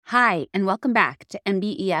Hi, and welcome back to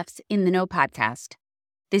MBEF's In the Know podcast.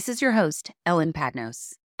 This is your host, Ellen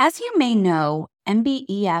Padnos. As you may know,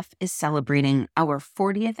 MBEF is celebrating our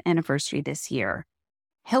 40th anniversary this year.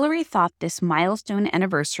 Hillary thought this milestone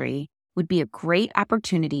anniversary would be a great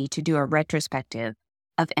opportunity to do a retrospective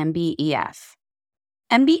of MBEF.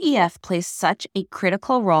 MBEF plays such a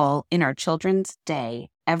critical role in our children's day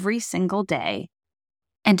every single day,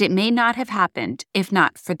 and it may not have happened if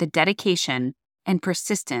not for the dedication and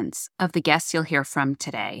persistence of the guests you'll hear from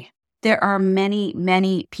today. There are many,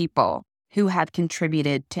 many people who have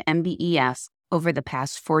contributed to MBEF over the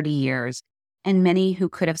past 40 years, and many who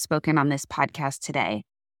could have spoken on this podcast today.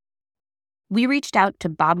 We reached out to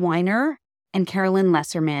Bob Weiner and Carolyn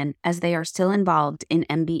Leserman as they are still involved in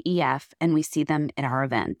MBEF, and we see them at our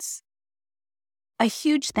events. A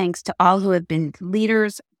huge thanks to all who have been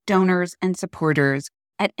leaders, donors, and supporters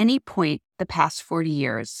at any point the past 40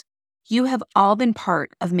 years. You have all been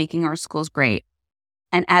part of making our schools great.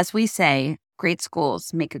 And as we say, great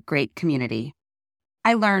schools make a great community.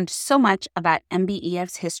 I learned so much about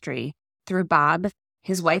MBEF's history through Bob,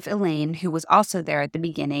 his wife Elaine, who was also there at the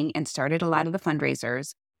beginning and started a lot of the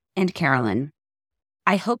fundraisers, and Carolyn.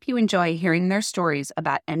 I hope you enjoy hearing their stories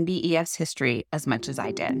about MBEF's history as much as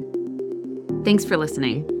I did. Thanks for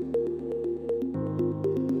listening.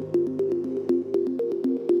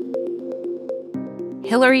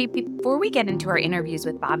 Hillary, before we get into our interviews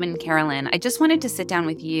with Bob and Carolyn, I just wanted to sit down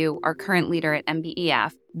with you, our current leader at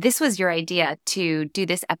MBEF. This was your idea to do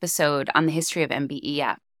this episode on the history of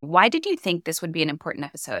MBEF. Why did you think this would be an important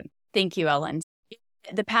episode? Thank you, Ellen.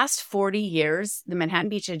 The past 40 years, the Manhattan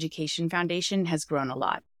Beach Education Foundation has grown a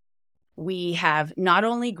lot. We have not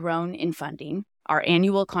only grown in funding, our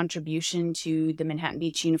annual contribution to the Manhattan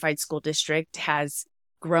Beach Unified School District has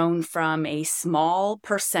grown from a small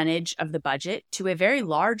percentage of the budget to a very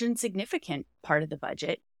large and significant part of the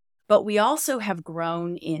budget. But we also have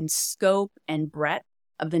grown in scope and breadth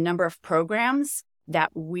of the number of programs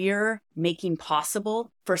that we're making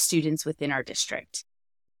possible for students within our district.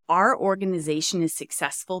 Our organization is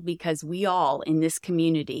successful because we all in this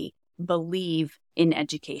community believe in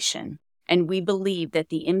education. And we believe that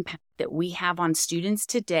the impact that we have on students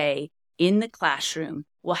today in the classroom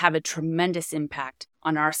will have a tremendous impact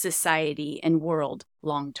on our society and world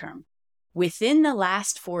long term. Within the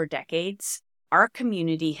last 4 decades, our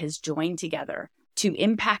community has joined together to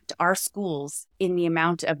impact our schools in the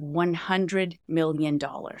amount of $100 million.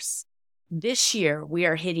 This year, we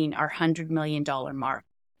are hitting our $100 million mark.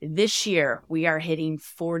 This year, we are hitting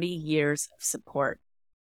 40 years of support.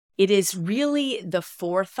 It is really the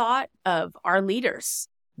forethought of our leaders,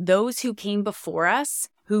 those who came before us,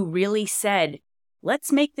 who really said,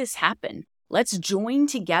 let's make this happen. Let's join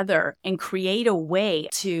together and create a way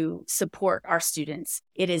to support our students.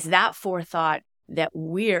 It is that forethought that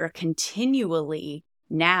we're continually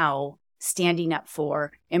now standing up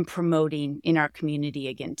for and promoting in our community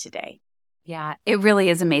again today. Yeah, it really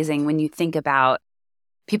is amazing when you think about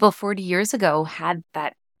people 40 years ago had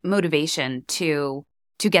that motivation to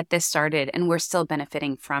get this started, and we're still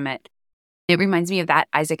benefiting from it. It reminds me of that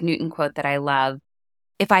Isaac Newton quote that I love.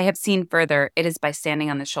 If I have seen further, it is by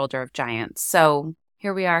standing on the shoulder of giants. So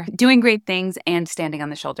here we are doing great things and standing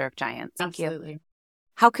on the shoulder of giants. Thank Absolutely. you.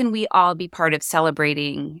 How can we all be part of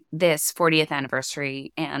celebrating this 40th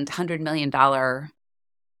anniversary and $100 million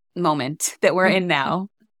moment that we're in now?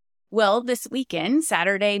 Well, this weekend,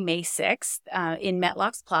 Saturday, May 6th, in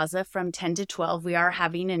Metlocks Plaza from 10 to 12, we are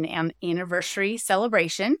having an anniversary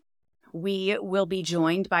celebration. We will be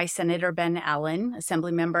joined by Senator Ben Allen,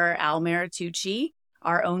 Assemblymember Al Maritucci,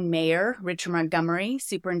 our own mayor, Richard Montgomery,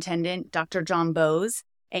 Superintendent Dr. John Bowes,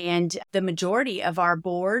 and the majority of our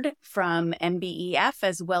board from MBEF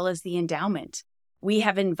as well as the endowment. We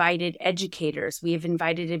have invited educators, we have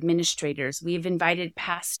invited administrators, we have invited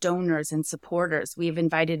past donors and supporters, we have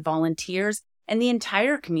invited volunteers and the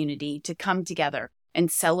entire community to come together and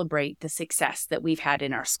celebrate the success that we've had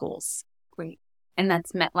in our schools. Great. And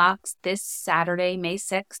that's Metlocks this Saturday, May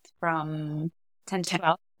 6th from 10 to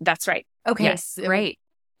 12? That's right. Okay, yes. Great.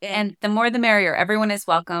 And the more the merrier. Everyone is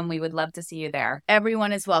welcome. We would love to see you there.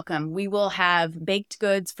 Everyone is welcome. We will have baked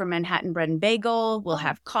goods from Manhattan Bread and Bagel. We'll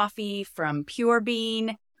have coffee from Pure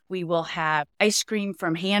Bean. We will have ice cream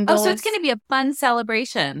from Handles. Oh, so it's going to be a fun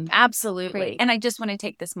celebration. Absolutely. Great. And I just want to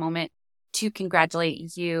take this moment to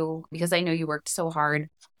congratulate you because I know you worked so hard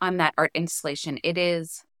on that art installation. It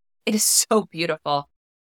is so beautiful.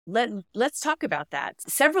 Let's talk about that.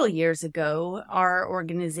 Several years ago, our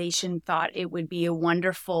organization thought it would be a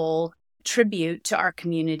wonderful tribute to our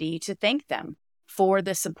community to thank them for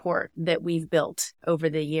the support that we've built over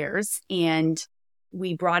the years. And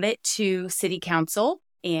we brought it to City Council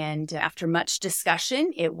And after much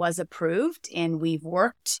discussion, it was approved, and we've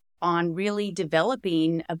worked on really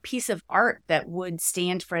developing a piece of art that would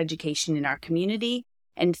stand for education in our community,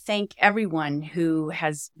 and thank everyone who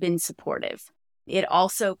has been supportive. It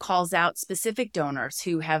also calls out specific donors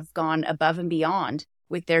who have gone above and beyond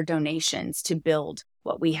with their donations to build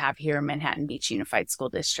what we have here in Manhattan Beach Unified School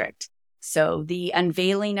District. So the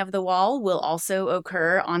unveiling of the wall will also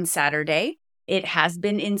occur on Saturday. It has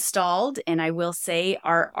been installed, and I will say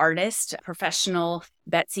our artist, professional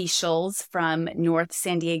Betsy Scholes from North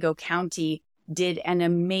San Diego County, did an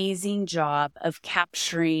amazing job of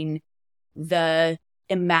capturing the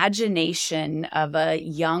imagination of a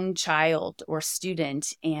young child or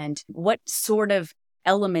student and what sort of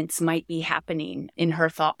elements might be happening in her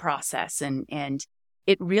thought process. And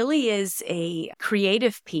it really is a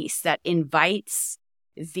creative piece that invites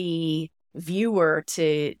the viewer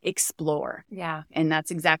to explore. Yeah. And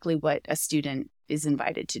that's exactly what a student is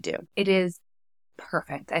invited to do. It is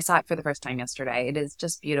perfect. I saw it for the first time yesterday. It is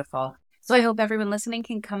just beautiful. So I hope everyone listening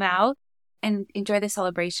can come out and enjoy the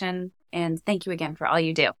celebration. And thank you again for all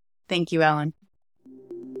you do. Thank you, Ellen.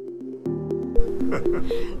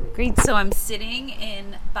 Great. So I'm sitting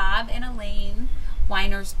in Bob and Elaine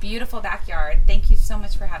Weiner's beautiful backyard. Thank you so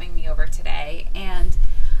much for having me over today. And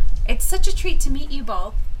it's such a treat to meet you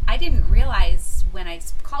both. I didn't realize when I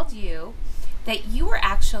called you that you were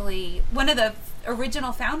actually one of the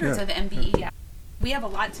original founders of MBEF. Yeah. We have a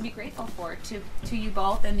lot to be grateful for to you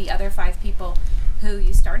both and the other 5 people who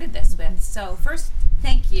you started this with. So first,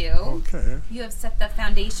 thank you. Okay. You have set the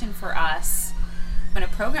foundation for us in a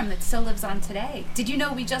program that still lives on today. Did you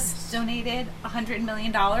know we just donated $100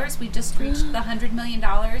 million? We just reached the $100 million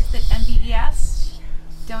that MBEF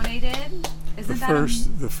donated. Isn't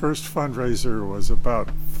the first fundraiser was about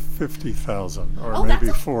 50,000 or maybe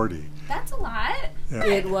 40. That's a lot. Yeah.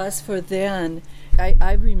 It was for then.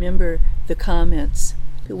 I remember the comments.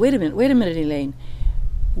 Wait a minute, Elaine.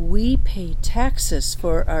 We pay taxes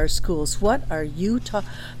for our schools. What are you talking?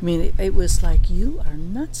 I mean, it was like, you are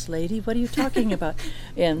nuts, lady. What are you talking about?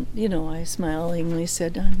 And, I smilingly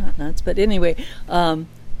said, I'm not nuts. But anyway,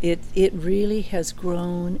 it really has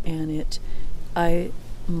grown, and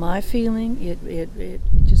my feeling, it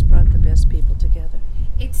just brought the best people together.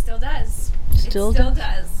 It still does. Still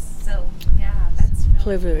does. So, yeah, that's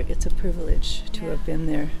really... It's a privilege to have been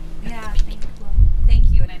there. Yeah,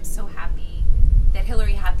 thank you. And I'm so happy that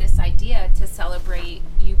Hillary had this idea to celebrate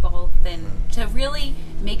you both and to really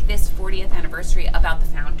make this 40th anniversary about the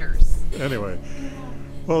founders. Anyway,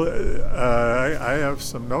 well, I have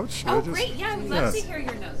some notes. Oh, great. Yeah, I would love to hear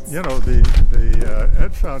your notes. The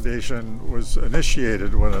Ed Foundation was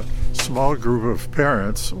initiated when a small group of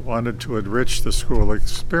parents wanted to enrich the school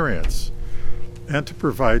experience and to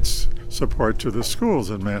provide support to the schools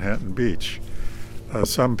in Manhattan Beach.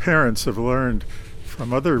 Some parents have learned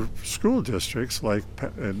from other school districts, like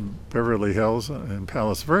in Beverly Hills and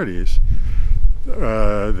Palos Verdes,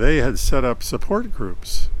 they had set up support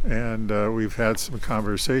groups, and we've had some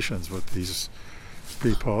conversations with these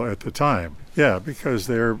people at the time. Yeah, because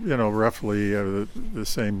they're, roughly the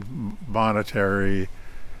same monetary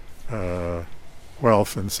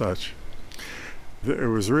wealth and such. It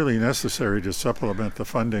was really necessary to supplement the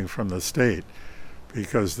funding from the state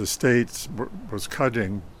because the state was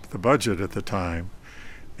cutting the budget at the time,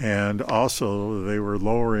 and also they were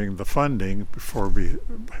lowering the funding for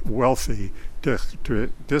wealthy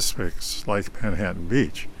districts like Manhattan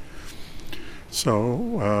Beach.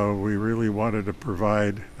 So we really wanted to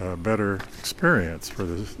provide a better experience for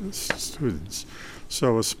the students.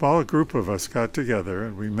 So a small group of us got together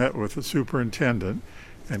and we met with the superintendent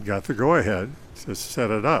and got the go-ahead to set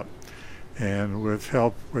it up. And with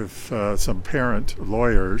help with some parent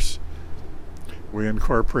lawyers, we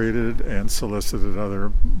incorporated and solicited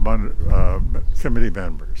other committee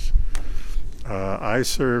members. I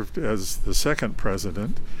served as the second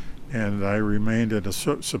president, and I remained in a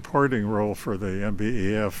supporting role for the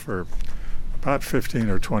MBEF for about 15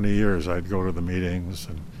 or 20 years. I'd go to the meetings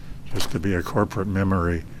and just to be a corporate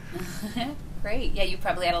memory. Great. Yeah, you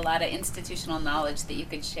probably had a lot of institutional knowledge that you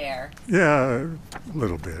could share. Yeah, a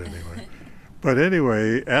little bit anyway. But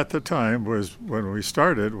anyway, at the time was when we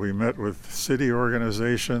started, we met with city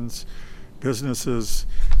organizations, businesses,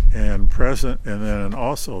 and then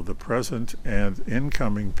also the present and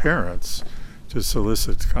incoming parents to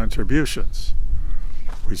solicit contributions.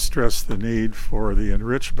 We stressed the need for the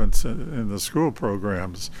enrichments in the school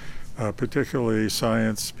programs, particularly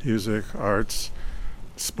science, music, arts,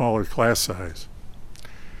 smaller class size.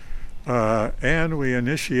 And we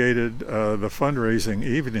initiated the fundraising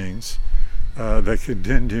evenings that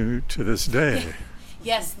continue to this day.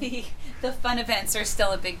 Yes, the fun events are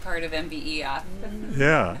still a big part of MBEF.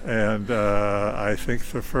 Yeah, and I think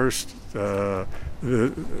the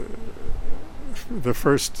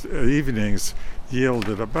first evenings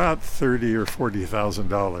yielded about $30,000 or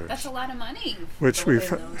 $40,000. That's a lot of money. Which in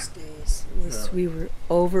those days, we were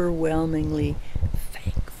overwhelmingly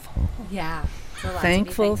thankful. Yeah, it's a lot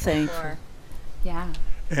Thankful. for. Yeah.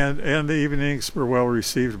 And the evenings were well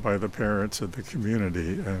received by the parents and the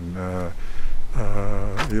community, and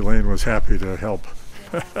Elaine was happy to help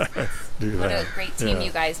do that. What a great team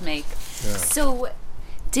you guys make. Yeah. So,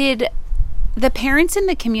 did the parents in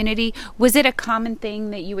the community, was it a common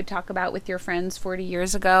thing that you would talk about with your friends 40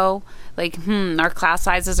 years ago? Like, our class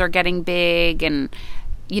sizes are getting big and,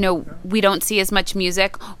 we don't see as much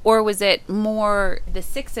music? Or was it more the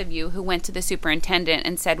six of you who went to the superintendent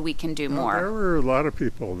and said, we can do more? There were a lot of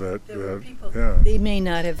people that... They may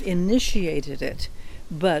not have initiated it,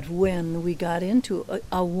 but when we got into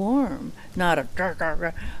a warm, not a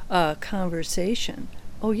conversation,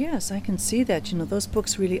 oh yes, I can see that, those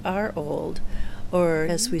books really are old. Or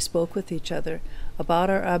as we spoke with each other about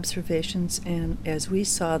our observations and as we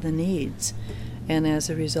saw the needs. And as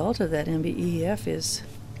a result of that, MBEF is...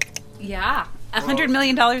 Yeah, $100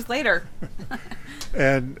 million later.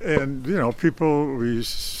 And people, we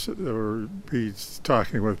be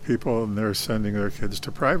talking with people, and they're sending their kids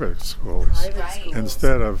to private schools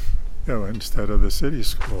instead of the city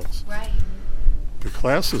schools. Right. The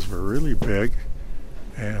classes were really big,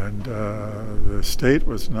 and the state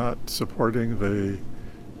was not supporting the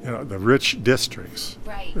rich districts,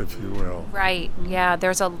 right, if you will. Right. Yeah.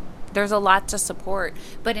 There's a lot to support,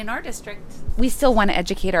 but in our district, we still want to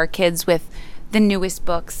educate our kids with the newest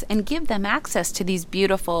books and give them access to these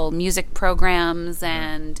beautiful music programs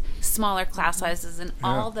and smaller class sizes and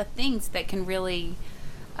all the things that can really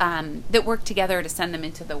that work together to send them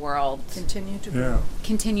into the world. Continue to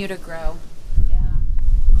grow. Yeah.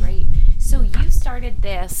 Great. So you started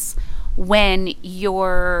this when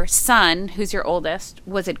your son, who's your oldest,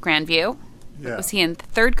 was at Grandview. Yeah. Was he in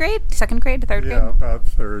third grade, second grade, third grade? Yeah, about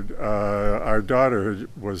third. Our daughter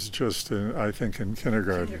was just in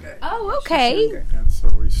kindergarten. Oh, okay. And so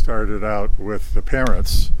we started out with the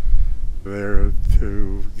parents there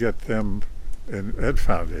to get them in Ed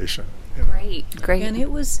Foundation. Great. And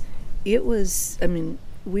it was. I mean,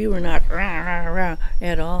 we were not rah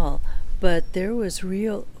at all, but there was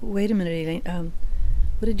real. Wait a minute, Elaine.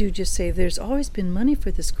 What did you just say? There's always been money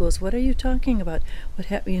for the schools. What are you talking about? What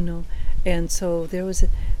happened? And so it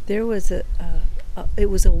was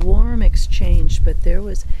a warm exchange, but there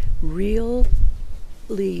was really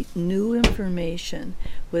new information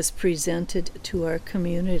was presented to our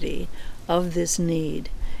community of this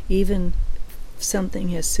need. Even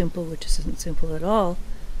something as simple, which isn't simple at all,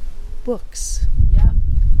 books. Yeah.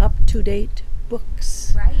 Up-to-date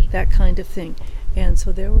books. Right. That kind of thing. And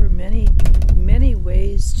so there were many, many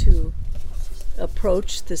ways to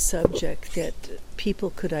approach the subject that people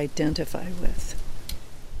could identify with.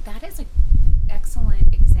 That is an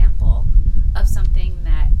excellent example of something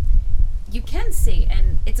that you can see,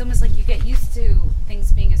 and it's almost like you get used to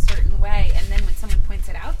things being a certain way, and then when someone points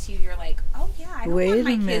it out to you, you're like, oh yeah, I don't want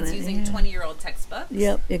my kids using 20-year-old textbooks.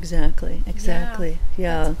 Yep, exactly.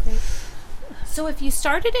 Yeah. That's great. So if you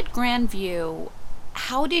started at Grandview,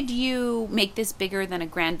 how did you make this bigger than a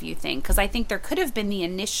Grandview thing? Because I think there could have been the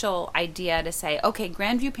initial idea to say, okay,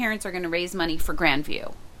 Grandview parents are going to raise money for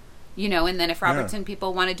Grandview, and then if Robertson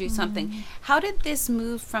people want to do something. How did this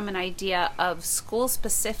move from an idea of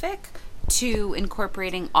school-specific to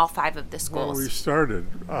incorporating all 5 of the schools? Well, we started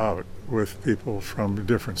out with people from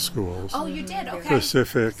different schools. Oh, you did? Okay.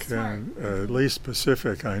 Pacific, and at least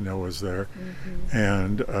Pacific I know was there.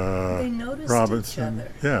 And they noticed Robinson. each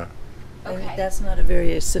other. Yeah. Okay. I mean, that's not a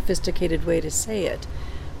very sophisticated way to say it,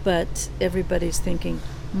 but everybody's thinking,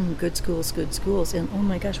 good schools, and oh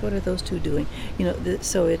my gosh, what are those two doing?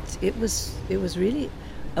 So it was really,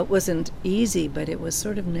 it wasn't easy, but it was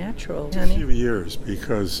sort of natural. A few years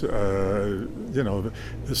because the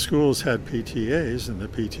schools had PTAs, and the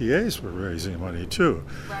PTAs were raising money too.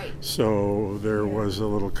 Right. So there was a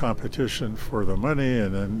little competition for the money,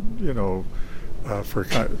 and then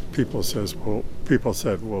people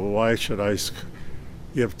said, well, why should I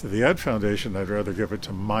give to the Ed Foundation? I'd rather give it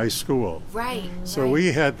to my school. Right. So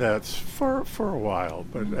we had that for a while,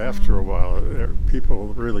 but after a while, people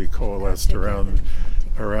really coalesced around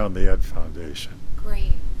the Ed Foundation.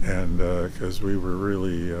 Great. And because we were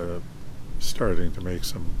really starting to make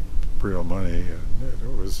some real money, and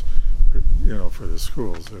it was, for the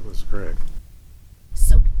schools, it was great.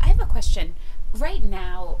 So I have a question. Right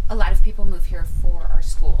now, a lot of people move here for our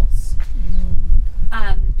schools.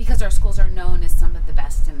 because our schools are known as some of the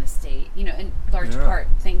best in the state, in large part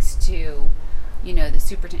thanks to, the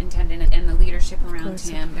superintendent and the leadership around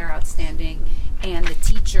him. They're outstanding. And the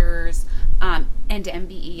teachers, and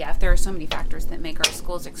MBEF. There are so many factors that make our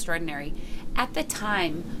schools extraordinary. At the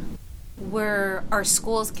time, were our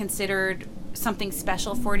schools considered something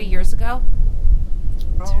special 40 years ago?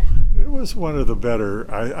 Well, it was one of the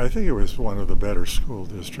better, I think it was one of the better school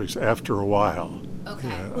districts after a while. Okay.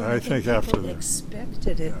 Yeah, Well, I think after people the...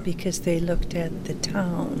 expected it because they looked at the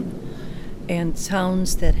town and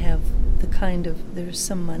towns that have the kind of, there's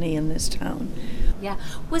some money in this town. Yeah.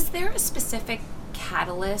 Was there a specific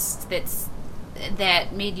catalyst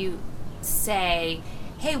that made you say,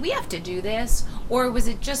 hey, we have to do this? Or was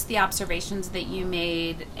it just the observations that you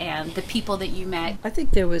made and the people that you met? I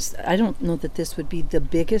think there was, I don't know that this would be the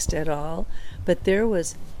biggest at all, but there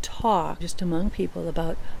was talk just among people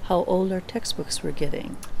about how old our textbooks were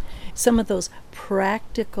getting. Some of those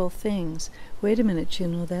practical things. Wait a minute,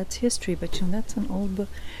 that's history, but that's an old book.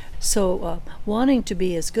 So wanting to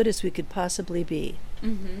be as good as we could possibly be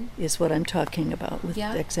is what I'm talking about with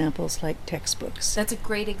examples like textbooks. That's a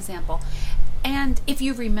great example. And if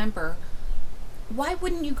you remember, why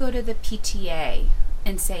wouldn't you go to the PTA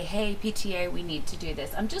and say, hey, PTA, we need to do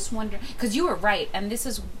this? I'm just wondering, because you were right, and this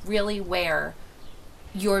is really where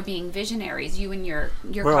you're being visionaries, you and your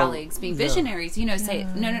colleagues being visionaries, say,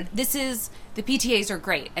 no, this is, the PTAs are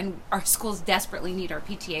great, and our schools desperately need our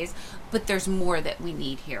PTAs, but there's more that we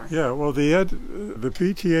need here. Yeah, well, the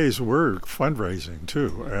PTAs were fundraising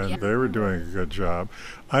too, and they were doing a good job.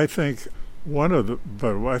 I think one of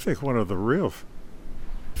the real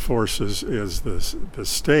forces is the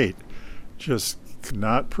state just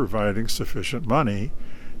not providing sufficient money,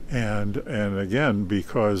 and again,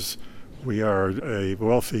 because we are a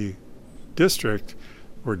wealthy district,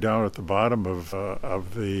 we're down at the bottom of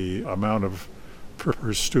the amount of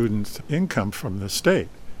per student income from the state.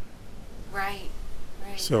 Right.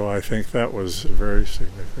 So I think that was very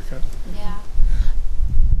significant. Yeah.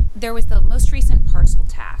 There was the most recent parcel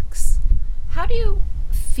tax. How do you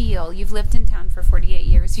feel? You've lived in town for 48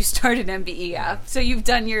 years. You started MBEF, so you've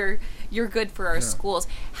done your good for our schools.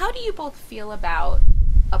 How do you both feel about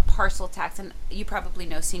a parcel tax? And you probably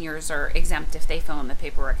know seniors are exempt if they fill in the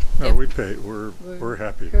paperwork. No, we pay. We're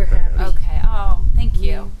happy. We're happy. Okay. Oh, thank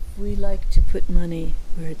you. We like to put money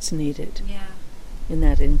where it's needed. Yeah. And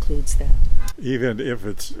that includes that. Even if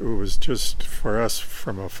it was just for us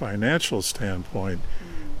from a financial standpoint,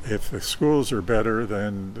 if the schools are better,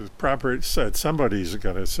 then the property said somebody's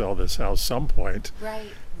going to sell this house some point. Right.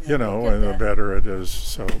 And the better it is.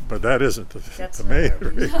 So, but that isn't the main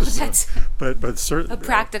reason. No, that's but certainly a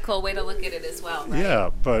practical way to look at it as well, right? Yeah,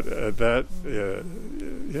 but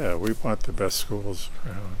we want the best schools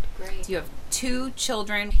around. Great. You have 2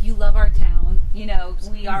 children. You love our town.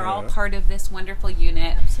 We are all part of this wonderful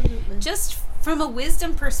unit. Absolutely. Just from a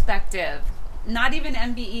wisdom perspective, not even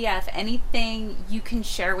MBEF, anything you can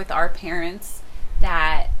share with our parents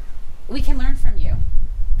that we can learn from you?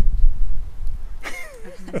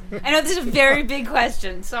 I know this is a very big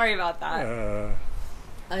question. Sorry about that.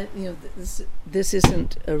 This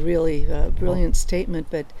isn't a really brilliant statement,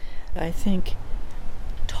 but I think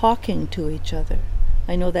talking to each other.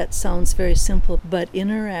 I know that sounds very simple, but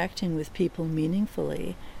interacting with people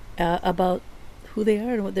meaningfully about who they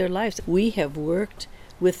are and what their lives. We have worked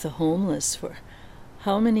with the homeless for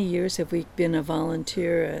how many years have we been a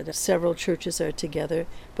volunteer at several churches are together,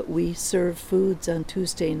 but we serve foods on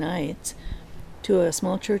Tuesday nights to a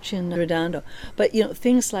small church in Redondo. But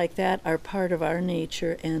things like that are part of our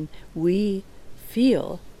nature, and we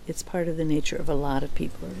feel it's part of the nature of a lot of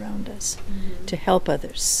people around us to help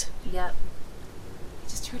others. Yep. I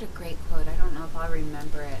just heard a great quote. I don't know if I'll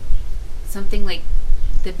remember it. Something like,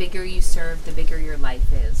 the bigger you serve, the bigger your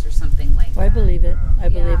life is, or something like that. I believe it. I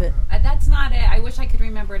believe it. That's not it. I wish I could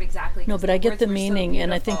remember it exactly. No, but I get the words were so meaning,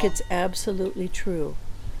 and I think beautiful. it's absolutely true.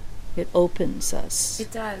 It opens us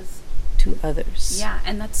It does. to others. Yeah,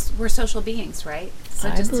 and we're social beings, right? So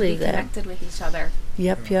I just believe to be that. connected with each other.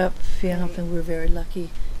 Yep, yeah, and we're very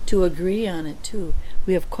lucky to agree on it, too.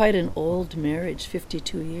 We have quite an old marriage,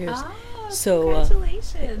 52 years. Oh, So,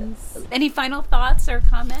 congratulations. Any final thoughts or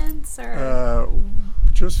comments? Or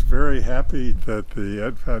Just very happy that the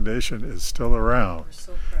Ed Foundation is still around. We're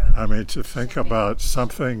so proud. I mean, to think about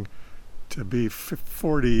something to be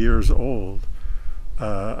 40 years old.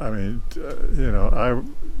 I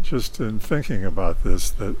just in thinking about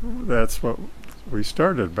this, that's what we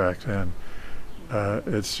started back then.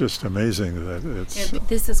 It's just amazing that it's...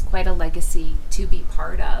 This is quite a legacy to be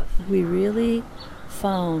part of. We really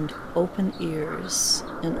found open ears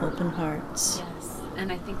and open hearts. Yes.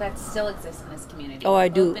 And I think that still exists in this community. Oh, I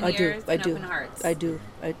do. Open I do. ears I and do. open hearts. I do.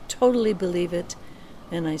 I totally believe it,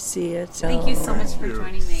 and I see it. Thank you so much for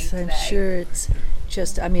joining me I'm today. sure it's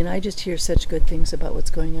just, I mean, I just hear such good things about what's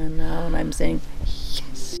going on now, and I'm saying,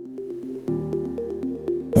 yes.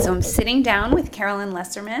 So I'm sitting down with Carolyn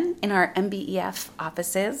Leserman in our MBEF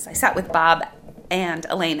offices. I sat with Bob and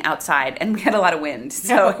Elaine outside, and we had a lot of wind,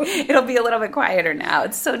 so it'll be a little bit quieter now.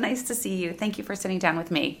 It's so nice to see you. Thank you for sitting down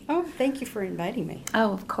with me. Oh, thank you for inviting me.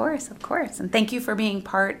 Oh, of course. And thank you for being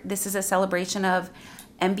part. This is a celebration of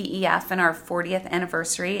MBEF and our 40th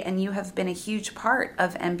anniversary, and you have been a huge part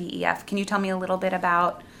of MBEF. Can you tell me a little bit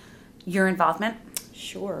about your involvement?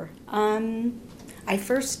 Sure. I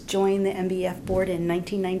first joined the MBEF board in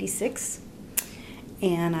 1996,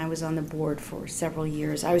 and I was on the board for several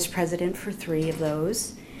years. I was president for 3 of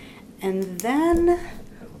those, and then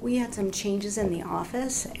we had some changes in the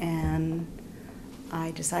office, and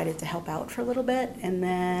I decided to help out for a little bit, and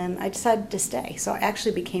then I decided to stay. So I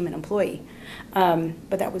actually became an employee,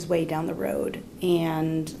 but that was way down the road,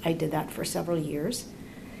 and I did that for several years.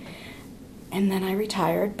 And then I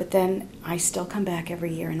retired, but then I still come back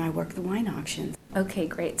every year and I work the wine auctions. Okay,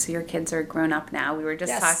 great. So your kids are grown up now. We were just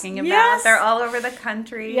Yes. talking about Yes. they're all over the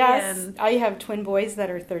country. Yes, And I have twin boys that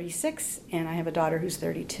are 36, and I have a daughter who's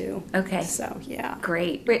 32. Okay. So, yeah.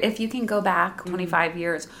 Great. If you can go back 25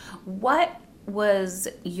 years, what was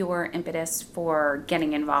your impetus for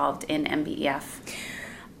getting involved in MBEF?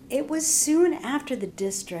 It was soon after the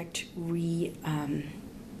district we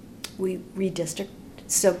redistricted.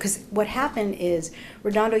 So, because what happened is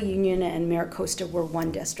Redondo Union and Maricosta were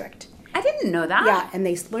one district. I didn't know that. Yeah, and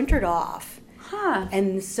they splintered off. Huh.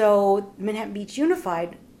 And so Manhattan Beach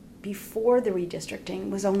Unified, before the redistricting,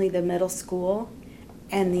 was only the middle school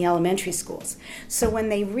and the elementary schools. So when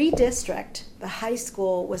they redistrict, the high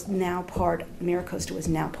school was now Maricosta was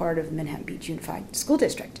now part of the Manhattan Beach Unified School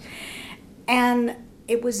District. And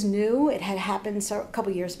it was new. It had happened a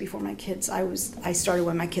couple years before my kids. I started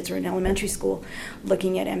when my kids were in elementary school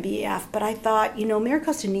looking at MBEF. But I thought,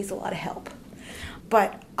 Maricosta needs a lot of help.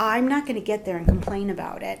 But I'm not going to get there and complain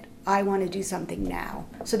about it. I want to do something now.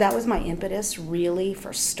 So that was my impetus, really,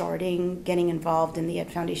 for getting involved in the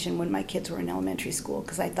Ed Foundation when my kids were in elementary school.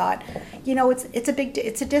 Because I thought,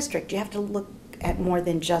 it's a district. You have to look at more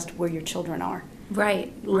than just where your children are.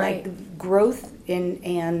 Right. Like growth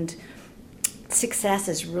and success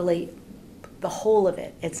is really the whole of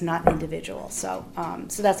it. It's not individual. So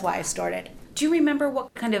that's why I started. Do you remember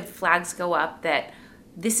what kind of flags go up that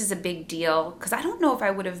this is a big deal? Because I don't know if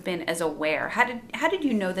I would have been as aware. How did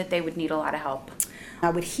you know that they would need a lot of help? I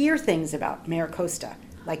would hear things about Maricosta,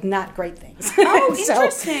 like not great things. Oh,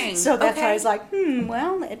 interesting. So that's Okay. why I was like,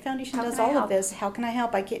 well, the Ed Foundation does all of this. How can I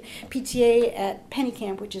help? I get PTA at Penny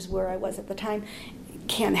Camp, which is where I was at the time,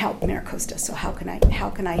 can't help Maricosta. So how can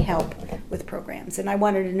I help with programs? And I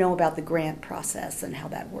wanted to know about the grant process and how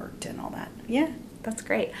that worked and all that. Yeah. That's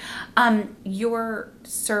great. Your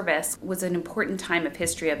service was an important time of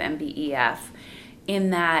history of MBEF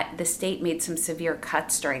in that the state made some severe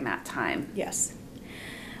cuts during that time. Yes.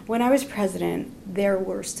 When I was president, there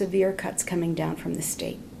were severe cuts coming down from the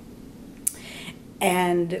state.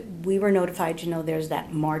 And we were notified, there's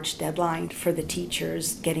that March deadline for the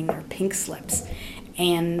teachers getting their pink slips.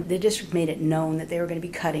 And the district made it known that they were going to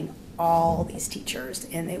be cutting all these teachers,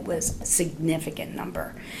 and it was a significant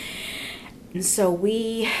number. And so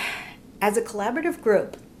we, as a collaborative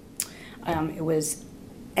group, it was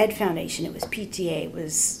Ed Foundation, it was PTA, it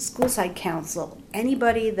was School Side Council,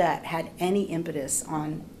 anybody that had any impetus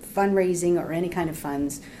on fundraising or any kind of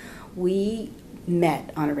funds, we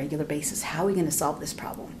met on a regular basis. How are we going to solve this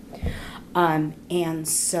problem? And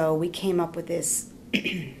so we came up with this,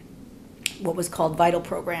 what was called Vital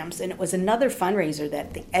Programs, and it was another fundraiser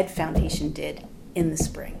that the Ed Foundation did in the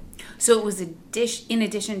spring. So it was in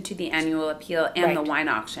addition to the annual appeal and the wine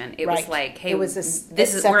auction. It was like, hey,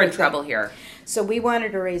 we're in trouble here. So we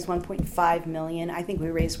wanted to raise $1.5 million. I think we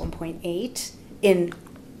raised $1.8 million.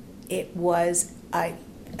 It was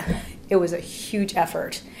a huge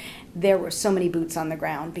effort. There were so many boots on the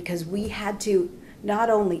ground because we had to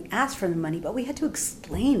not only ask for the money, but we had to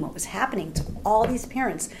explain what was happening to all these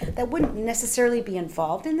parents that wouldn't necessarily be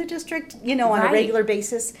involved in the district, on a regular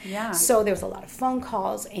basis. Yeah. So there was a lot of phone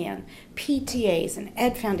calls, and PTAs and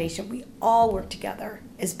Ed Foundation, we all worked together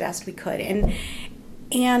as best we could.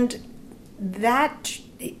 And that,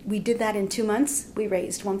 we did that in 2 months. We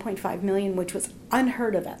raised $1.5 million, which was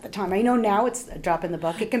unheard of at the time. I know now it's a drop in the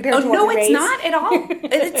bucket compared to what we raised. No, it's not at all.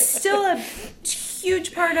 It's still a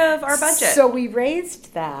huge part of our budget. So we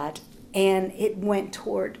raised that, and it went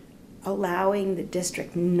toward allowing the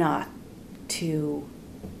district not to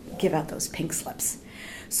give out those pink slips.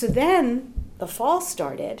 So then the fall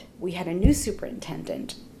started. We had a new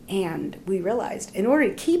superintendent, and we realized in order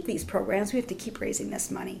to keep these programs, we have to keep raising this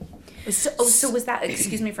money. So was that,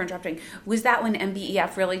 excuse me for interrupting, was that when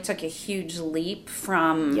MBEF really took a huge leap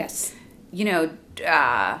from, Yes,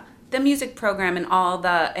 the music program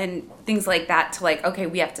and things like that to like, okay,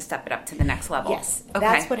 we have to step it up to the next level? yes, okay.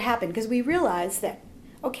 that's what happened, because we realized that,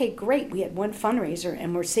 okay, great, we had one fundraiser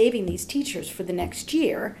and we're saving these teachers for the next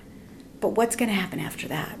year, but what's going to happen after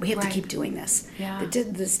that? We have to keep doing this. Yeah.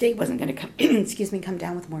 The state wasn't going to come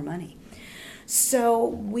down with more money. So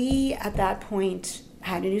we, at that point,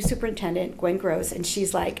 had a new superintendent, Gwen Gross, and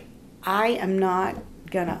she's like, I am not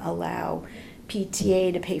going to allow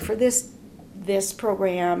PTA to pay for this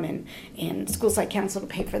program and school site council to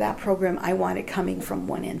pay for that program. I want it coming from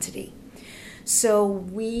one entity. So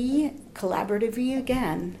we collaboratively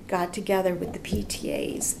again got together with the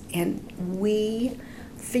PTAs, and we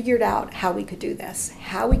figured out how we could do this,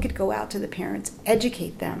 how we could go out to the parents,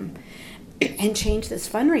 educate them, and change this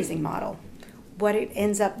fundraising model. What it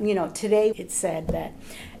ends up, today it said that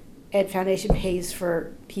Ed Foundation pays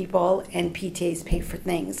for people and PTAs pay for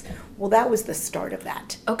things. Well, that was the start of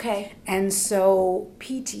that. Okay. And so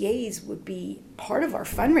PTAs would be part of our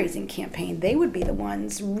fundraising campaign. They would be the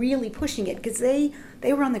ones really pushing it because they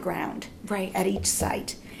were on the ground at each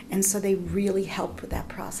site. And so they really helped with that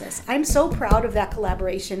process. I'm so proud of that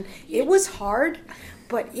collaboration. It was hard,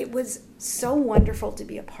 but it was so wonderful to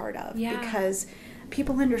be a part of because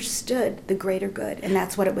people understood the greater good, and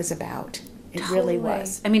that's what it was about. It really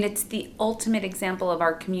was. I mean, it's the ultimate example of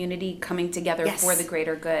our community coming together for the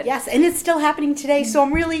greater good. Yes, and it's still happening today, so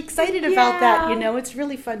I'm really excited about that. It's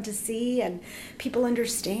really fun to see, and people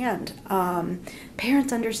understand.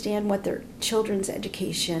 Parents understand what their children's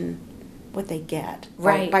education, what they get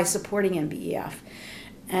by supporting MBEF.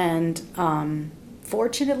 And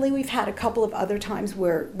fortunately, we've had a couple of other times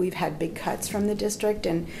where we've had big cuts from the district,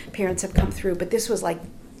 and parents have come through, but this was like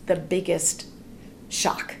the biggest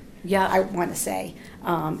shock. Yeah, I want to say,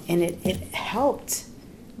 and it helped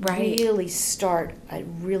really start a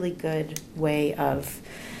really good way of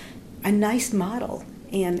a nice model,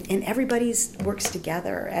 and everybody's works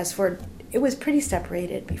together. As for it was pretty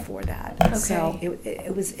separated before that, so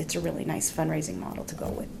it's a really nice fundraising model to go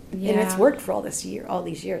with, and it's worked for all these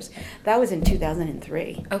years. That was in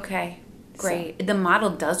 2003. Okay, great. So. The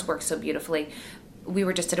model does work so beautifully. We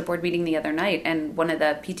were just at a board meeting the other night, and one of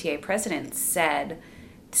the PTA presidents said,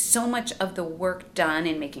 so much of the work done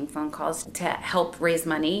in making phone calls to help raise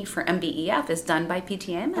money for MBEF is done by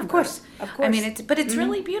PTA members. Of course. I mean, it's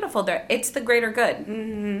really beautiful. It's the greater good.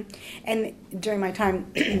 Mm-hmm. And during my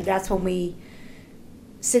time, that's when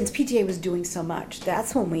since PTA was doing so much,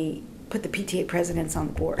 that's when we put the PTA presidents on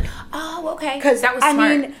the board. Oh, okay. Because that was smart.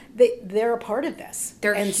 I mean, they're a part of this.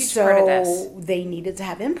 They're a huge part of this. So they needed to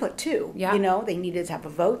have input too. Yeah. They needed to have a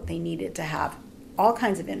vote. They needed to have all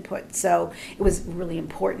kinds of input. So it was really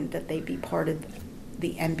important that they be part of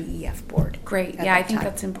the MBEF board. Great. Yeah, I think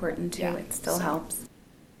that's important too. Yeah. It still helps.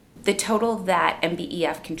 The total that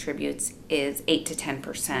MBEF contributes is 8 to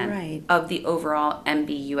 10% of the overall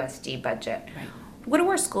MBUSD budget. Right. What do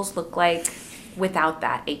our schools look like without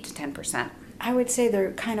that 8 to 10%? I would say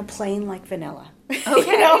they're kind of plain like vanilla.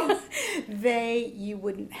 Okay. You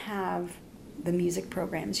wouldn't have the music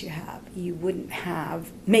programs you have. You wouldn't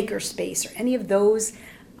have makerspace or any of those.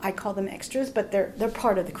 I call them extras, but they're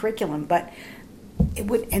part of the curriculum. But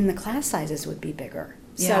and the class sizes would be bigger.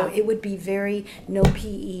 So it would be no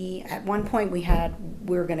PE. At one point we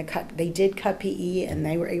were going to cut, they did cut PE and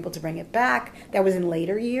they were able to bring it back. That was in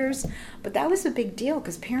later years. But that was a big deal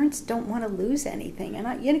because parents don't want to lose anything.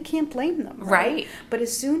 And you can't blame them. Right? But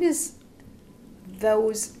as soon as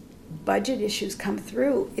those budget issues come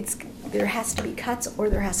through, there has to be cuts or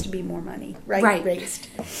there has to be more money raised.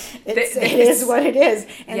 It is what it is.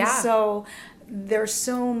 And so there's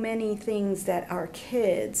so many things that our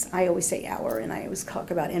kids, I always say our, and I always talk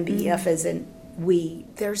about MBEF as in we,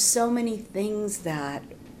 there's so many things that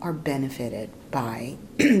are benefited by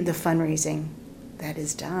the fundraising that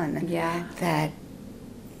is done. Yeah. That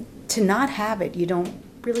to not have it, you don't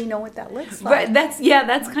really know what that looks like. Right.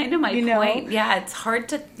 That's kind of my point. Yeah, it's hard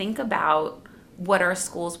to think about what our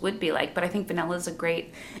schools would be like, but I think vanilla is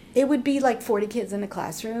it would be like 40 kids in a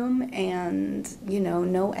classroom and,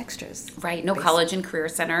 no extras. Right. No college and career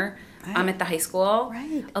center. I'm at the high school.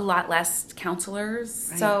 Right. A lot less counselors.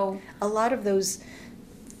 Right. So a lot of those,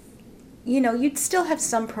 you'd still have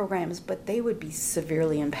some programs, but they would be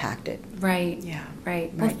severely impacted. Right. Yeah.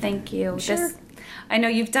 Right. Well, thank you. Sure. I know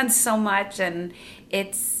you've done so much, and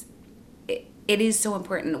it is so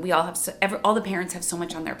important. We all have all the parents have so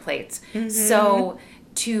much on their plates. Mm-hmm. So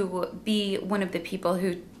to be one of the people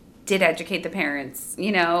who did educate the parents,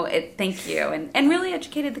 thank you, and really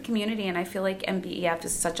educated the community. And I feel like MBEF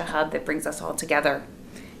is such a hub that brings us all together.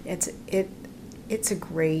 It's a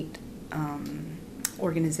great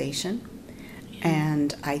organization,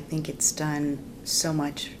 and I think it's done so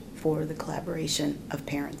much for the collaboration of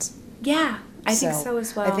parents. Yeah, I think so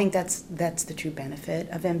as well. I think that's the true benefit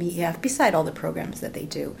of MBEF, beside all the programs that they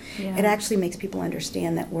do. Yeah. It actually makes people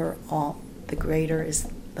understand that we're all,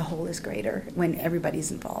 the whole is greater when everybody's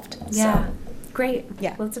involved. Yeah. So. Great.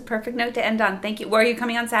 Yeah. Well, it's a perfect note to end on. Thank you. Were you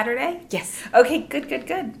coming on Saturday? Yes. Okay,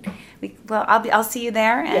 good. I'll see you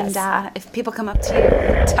there, and yes. If people come up to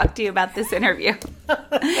you, talk to you about this interview.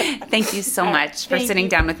 Thank you so much for sitting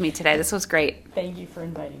down with me today. This was great. Thank you for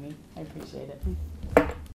inviting me. I appreciate it.